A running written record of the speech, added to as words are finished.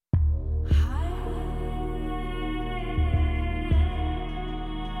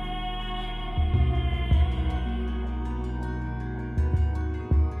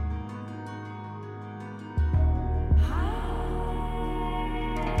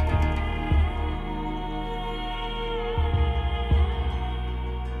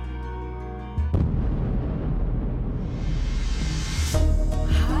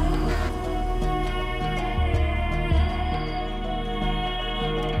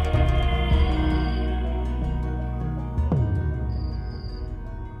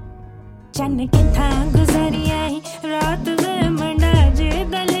चन्न किथा गुजारी आई रात वे मंडा जे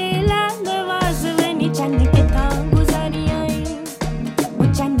दलेला नवाज वे नी चन्न किथा गुजारी आई ओ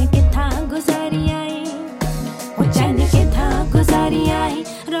चन्न किथा गुजारी आई ओ चन्न किथा गुजारी आई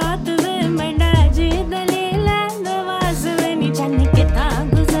रात वे मंडा जे दलेला नवाज वे नी चन्न किथा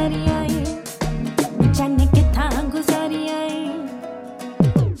गुजारी आई चन्न किथा गुजारी आई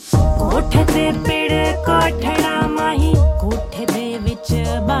कोठे ते पेड़ कोठड़ा माही कोठे दे विच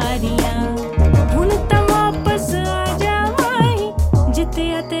बारियां हुण तां वापस आ जावाई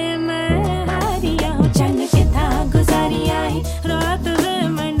जित्तिया ते मैं हारिया हो चन्न किथा गुजारी आई रात वे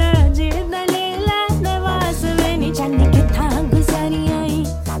मंडा जे दलेला नवाज वे नी चन्न किथा गुजारी आई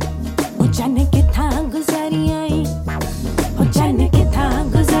ओ चन्न किथा गुजारी आई ओ चन्न किथा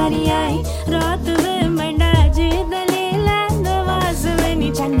गुजारी आई रात वे मंडा जे दलेला नवाज वे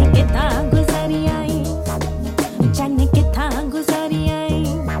नी चन्न किथा गुजारी आई चन्न किथा गुजारी आई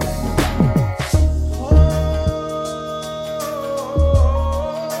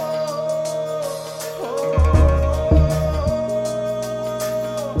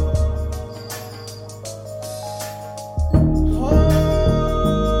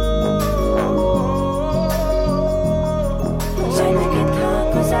चन्न किथा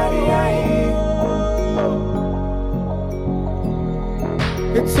गुजारी आई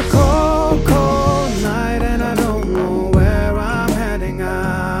It's a cold, cold night and I don't know where I'm heading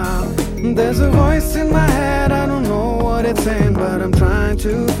out. There's a voice in my head, I don't know what it's saying, but I'm trying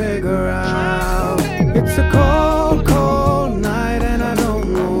to figure out. It's a cold, cold night and I don't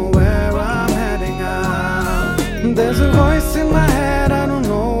know where I'm heading out. There's a voice in my head, I don't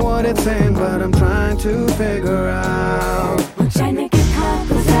know what it's saying, but I'm trying to figure out. चन्न किथा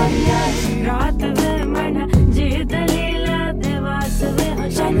गुजारी आई रात वे मंडा जे दलेला देवास वे हो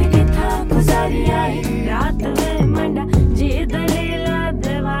चन्न किथा गुजारी आई रात वे मंडा जे दलेला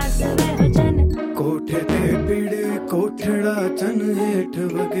देवास वे हो चन्न कोठे ते पीड़े कोठड़ा चन हेठ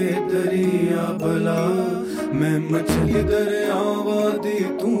वगे दरिया भला मैं मछली दरियावा दी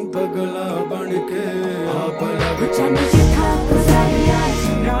तू पगला बन के आ भला चन्न किथा गुजारी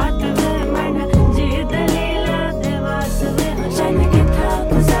आई रात